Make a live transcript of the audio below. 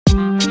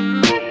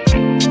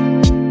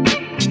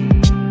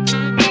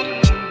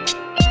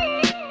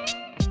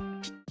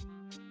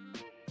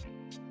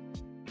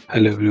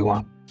Hello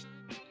everyone,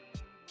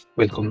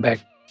 welcome back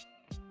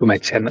to my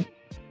channel.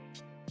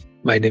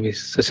 My name is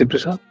Sasi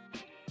Prasad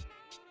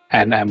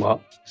and I'm a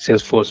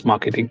Salesforce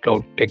Marketing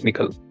Cloud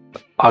Technical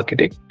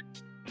Architect.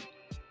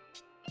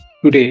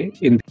 Today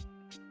in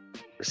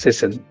this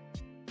session,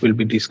 we'll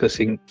be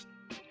discussing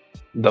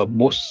the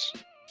most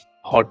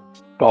hot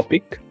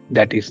topic,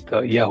 that is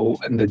the Yahoo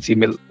and the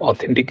Gmail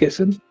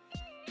authentication.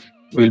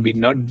 We'll be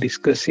not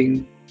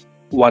discussing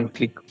one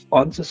click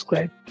on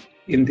subscribe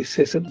in this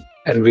session,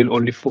 and we'll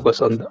only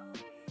focus on the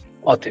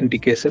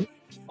authentication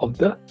of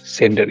the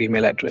sender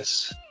email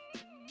address.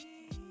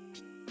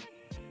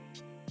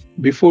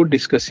 Before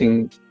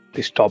discussing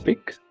this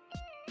topic,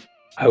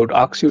 I would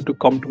ask you to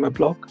come to my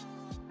blog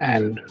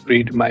and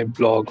read my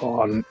blog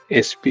on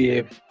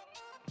SPF,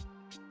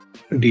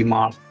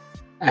 DMARC,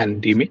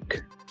 and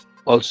DMIC.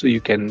 Also,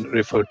 you can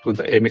refer to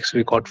the MX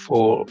record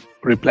for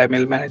reply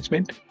mail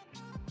management.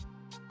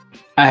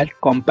 I had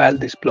compiled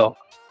this blog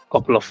a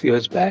couple of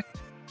years back,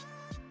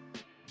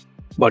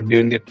 but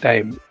during that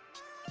time,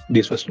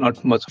 this was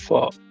not much of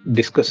a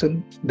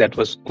discussion that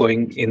was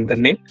going in the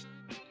net.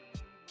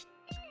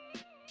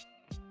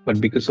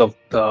 But because of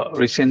the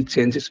recent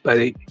changes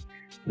by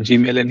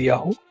Gmail and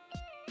Yahoo,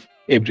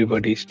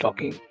 everybody is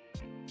talking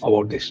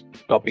about this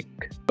topic.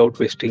 Without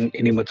wasting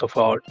any much of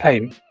our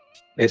time,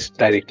 let's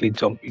directly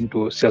jump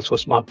into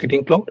Salesforce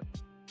Marketing Cloud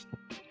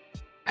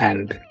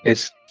and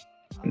let's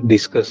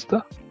discuss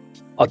the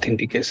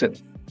authentication.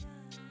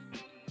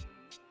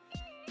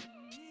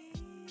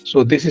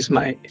 So this is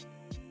my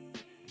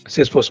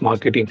Salesforce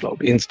Marketing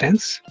Cloud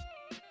instance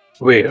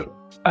where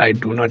I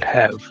do not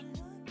have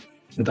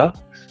the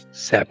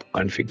SAP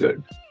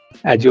configured.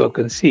 As you all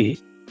can see,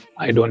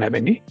 I don't have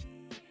any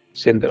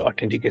sender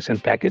authentication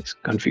package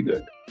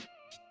configured.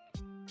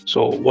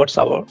 So what's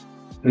our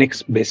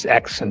next best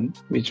action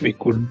which we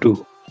could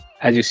do?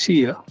 As you see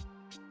here,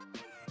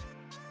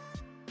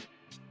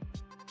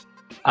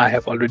 I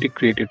have already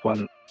created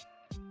one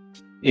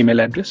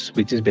email address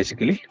which is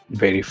basically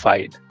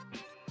verified.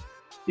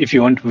 If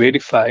you want to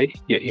verify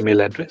your email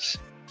address,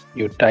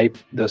 you type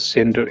the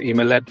sender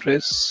email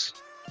address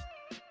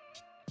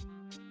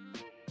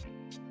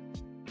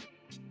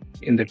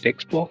in the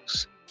text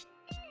box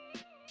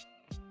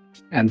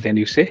and then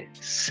you say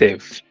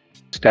save.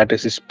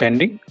 Status is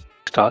pending.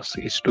 Task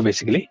is to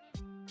basically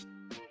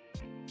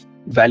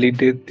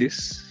validate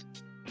this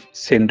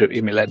sender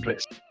email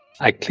address.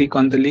 I click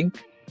on the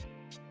link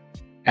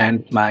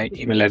and my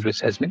email address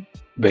has been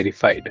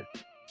verified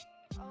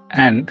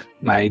and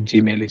my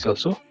Gmail is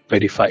also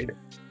verified.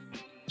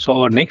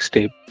 So our next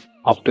step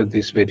after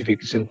this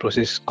verification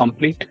process is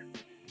complete,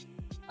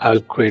 I'll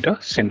create a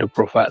sender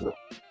profile.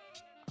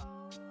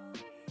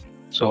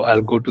 So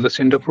I'll go to the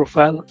sender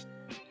profile,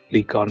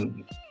 click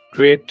on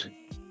create,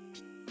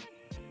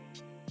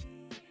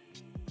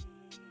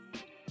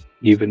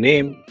 give a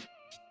name,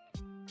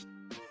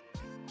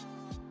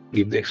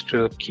 give the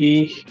extra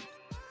key,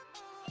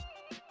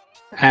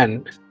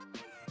 and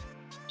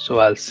so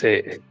I'll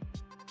say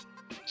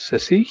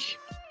Sasi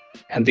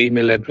and the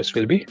email address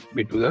will be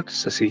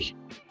b2.sasi.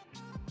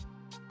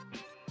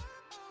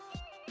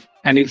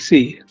 And you'll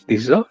see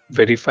this is a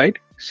verified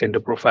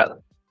sender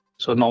profile.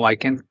 So now I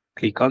can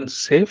click on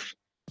save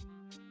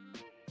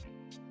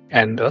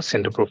and the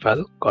sender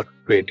profile got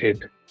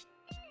created.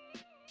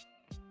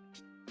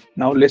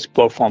 Now let's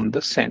perform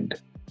the send.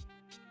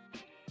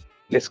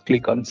 Let's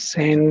click on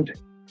send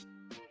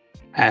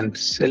and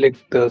select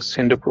the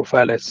sender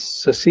profile as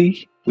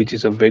Sasi, which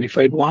is a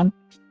verified one.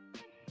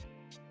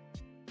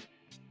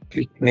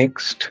 Click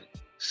next,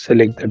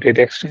 select the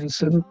data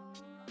extension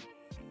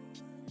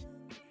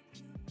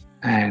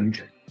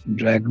and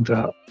drag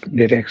the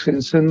data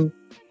extension,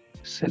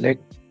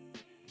 select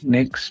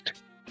next,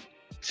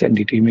 send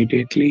it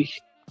immediately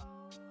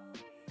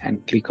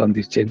and click on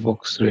this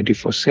checkbox ready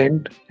for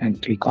send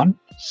and click on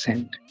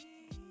send.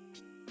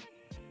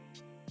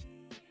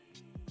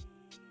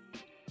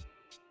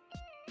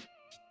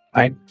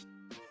 Right.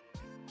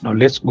 Now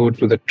let's go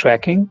to the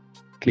tracking,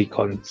 click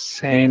on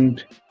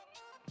send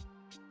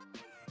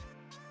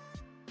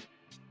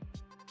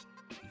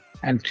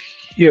and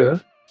here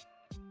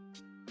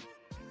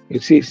you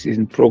see it's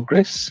in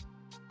progress.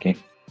 Okay,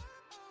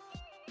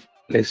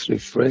 let's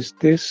refresh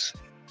this.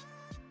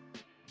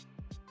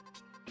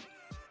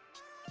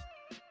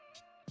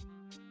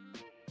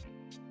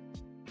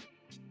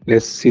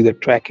 Let's see the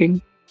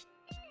tracking.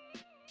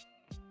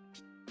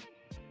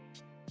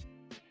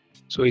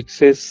 So it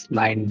says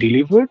 9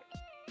 delivered.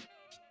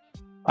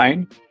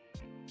 Fine.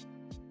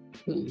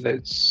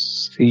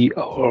 Let's see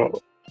our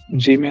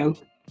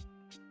Gmail.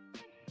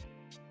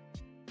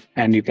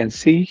 And you can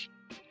see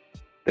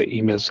the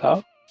emails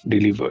are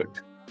delivered.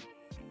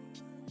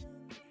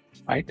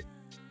 Right?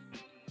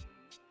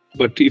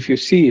 But if you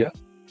see here,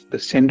 the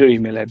sender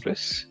email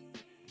address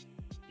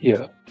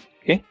here,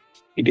 okay,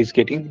 it is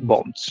getting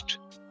bounced.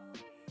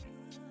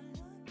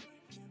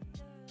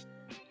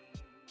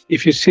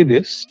 If you see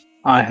this,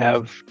 I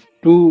have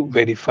two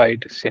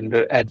verified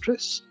sender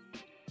address.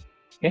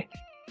 Okay,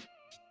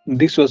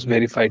 this was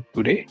verified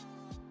today,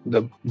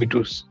 the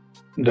B2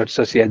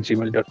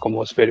 sasi@gmail.com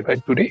was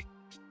verified today,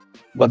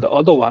 but the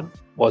other one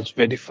was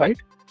verified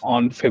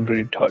on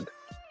February 3rd.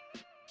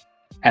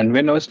 And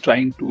when I was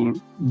trying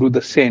to do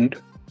the send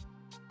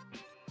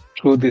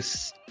through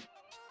this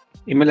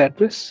email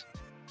address,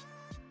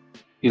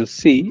 you'll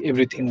see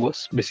everything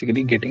was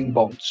basically getting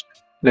bounced.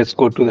 Let's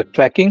go to the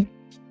tracking,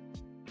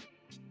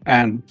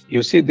 and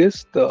you see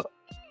this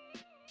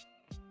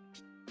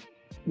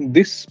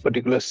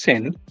particular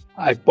send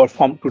I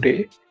performed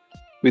today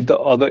with the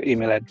other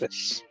email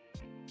address.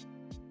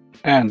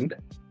 And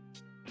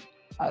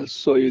I'll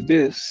show you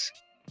this.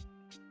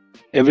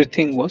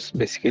 Everything was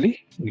basically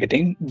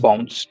getting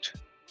bounced.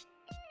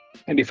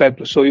 And if I have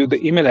to show you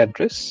the email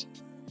address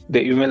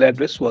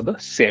were the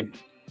same.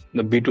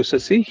 The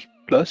B2C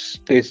plus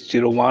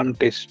test01,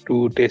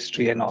 test2,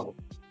 test3 and all,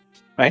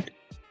 right?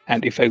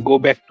 And if I go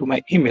back to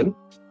my email,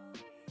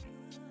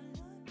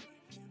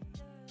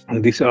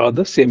 and these are all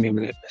the same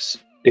email address,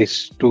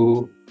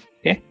 test2,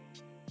 okay?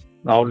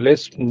 Now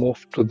let's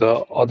move to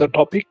the other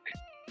topic.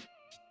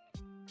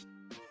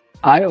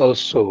 I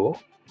also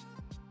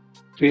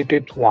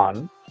created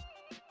one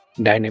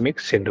dynamic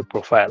sender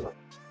profile.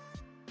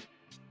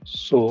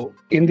 So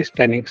in this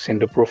dynamic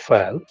sender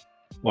profile,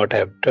 what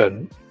I've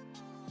done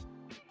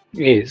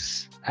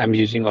is I'm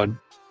using a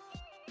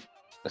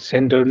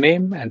sender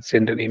name and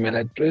sender email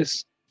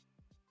address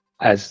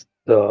as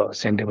the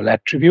sendable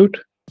attribute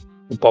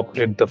to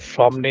populate the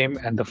from name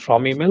and the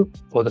from email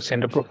for the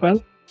sender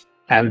profile.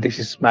 And this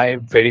is my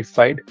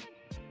verified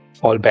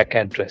fallback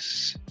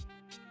address.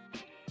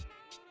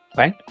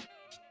 Right?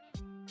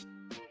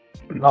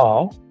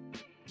 Now,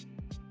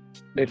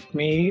 let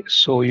me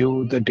show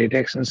you the data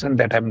extension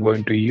that I'm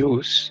going to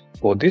use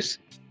for this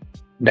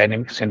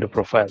dynamic sender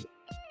profile.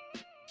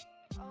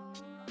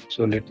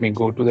 So let me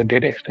go to the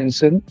data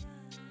extension,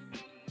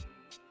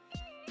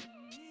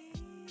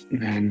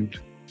 and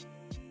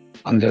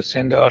under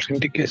sender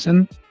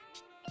authentication,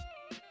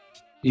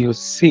 you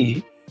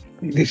see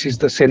this is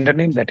the sender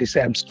name, that is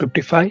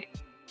Amscriptify,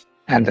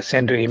 and the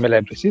sender email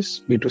address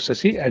is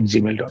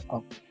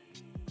b2sasi@gmail.com,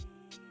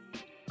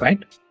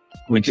 right?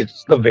 Which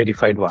is the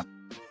verified one.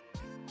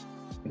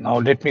 Now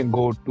let me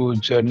go to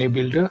Journey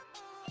Builder.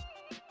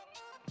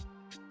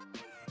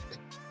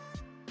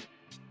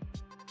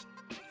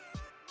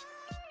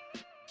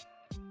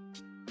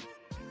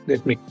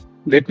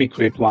 Let me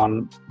create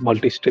one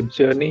multi-step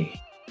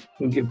journey.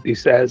 Give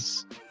this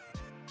as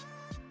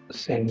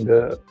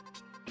sender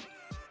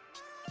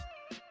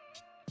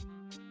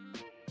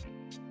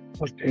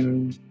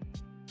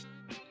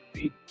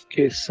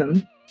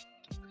authentication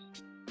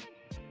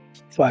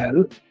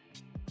file.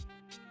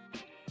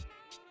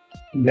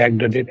 Drag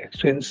the data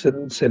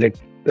extension,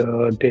 select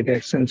the data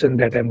extension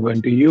that I'm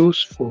going to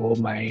use for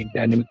my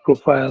dynamic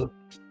profile.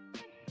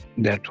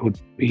 That would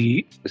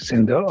be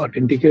sender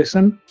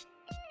authentication.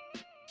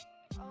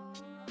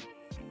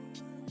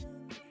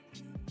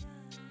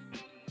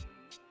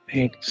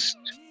 Next,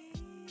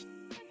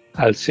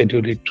 I'll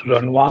schedule it to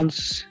run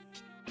once.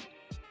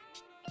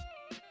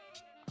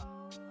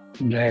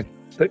 Drag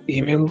the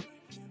email.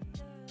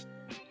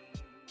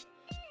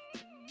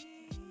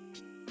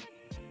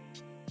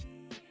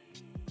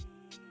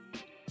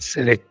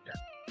 Select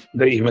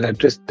the email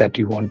address that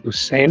you want to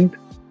send.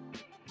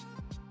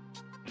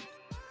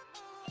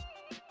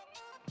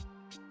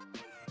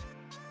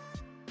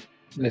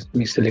 Let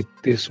me select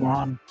this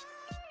one.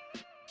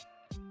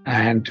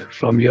 And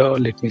from here,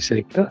 let me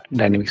select the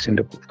dynamic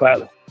sender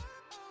profile.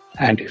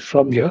 And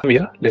from here,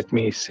 let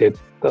me set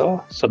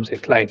the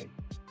subject line.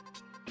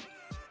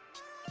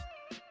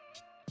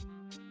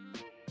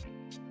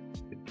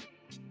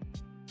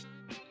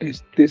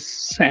 Is this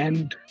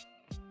send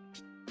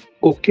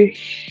okay?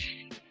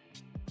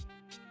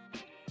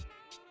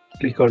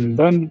 Click on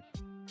done.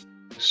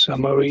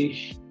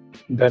 Summary,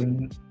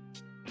 done.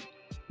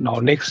 Now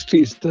next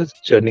is the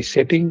journey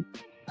setting.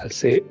 I'll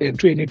say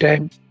entry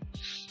anytime,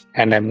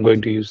 and I'm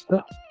going to use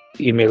the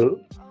email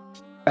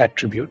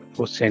attribute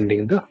for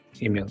sending the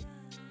email.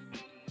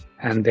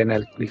 And then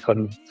I'll click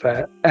on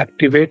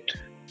activate.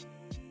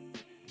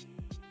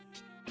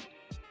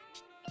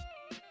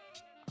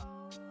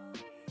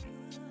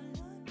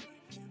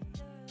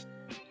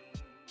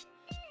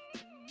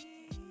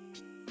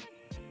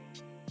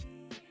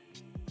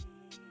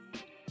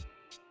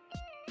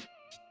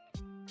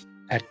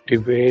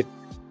 Activate.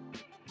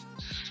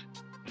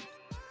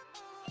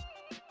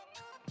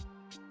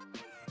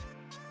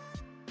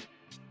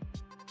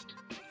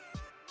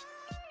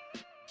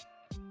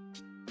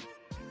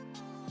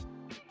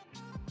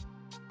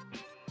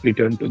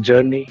 Return to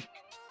journey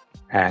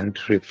and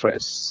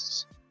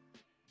refresh.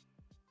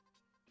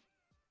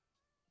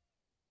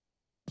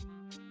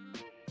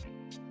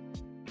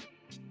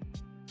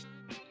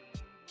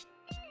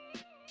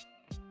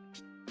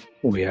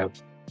 We have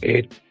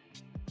 8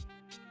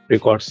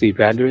 records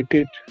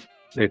evaluated.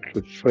 Let's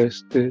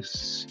refresh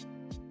this.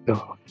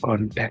 The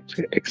contact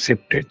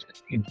accepted,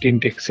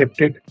 intent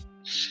accepted.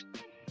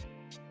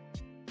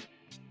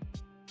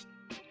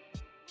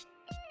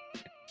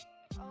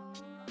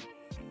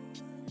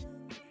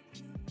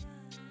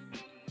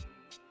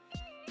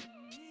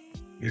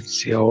 Let's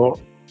see our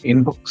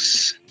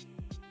inbox.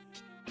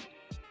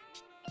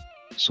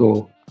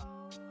 So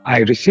I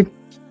received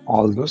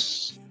all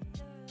those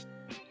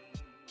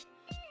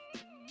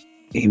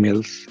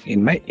emails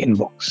in my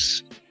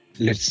inbox.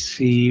 Let's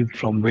see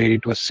from where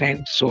it was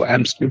sent. So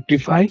I'm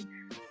Scriptify,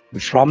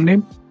 from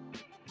name,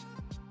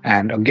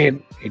 and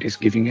again it is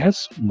giving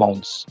us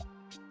bounce.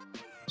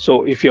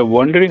 So if you're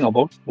wondering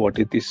about what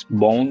is this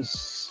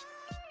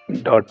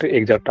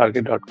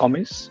bounce.exacttarget.com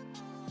is,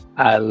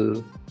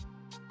 I'll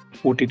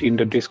put it in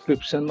the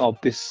description of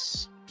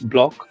this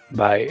blog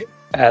by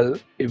Al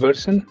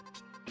Iverson,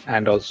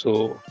 and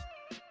also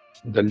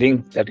the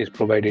link that is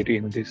provided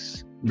in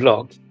this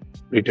blog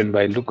written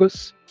by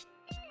Lucas.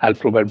 I'll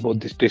provide both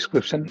this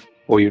description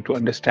for you to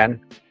understand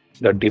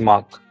the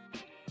demarc,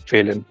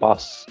 fail and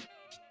pass,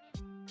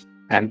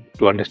 and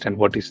to understand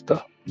what is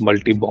the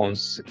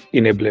multi-bounce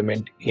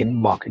enablement in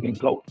Marketing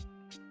Cloud.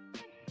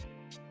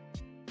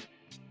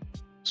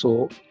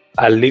 So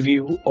I'll leave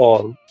you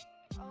all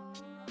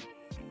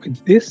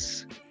with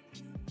this.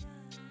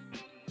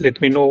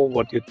 Let me know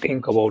what you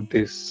think about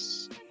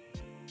this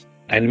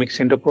dynamic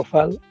sender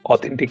profile,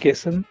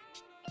 authentication,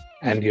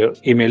 and your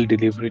email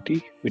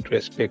deliverability with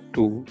respect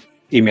to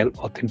email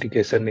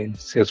authentication in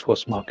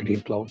Salesforce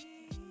Marketing Cloud.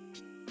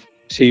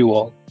 See you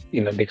all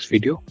in the next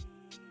video.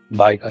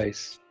 Bye,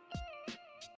 guys.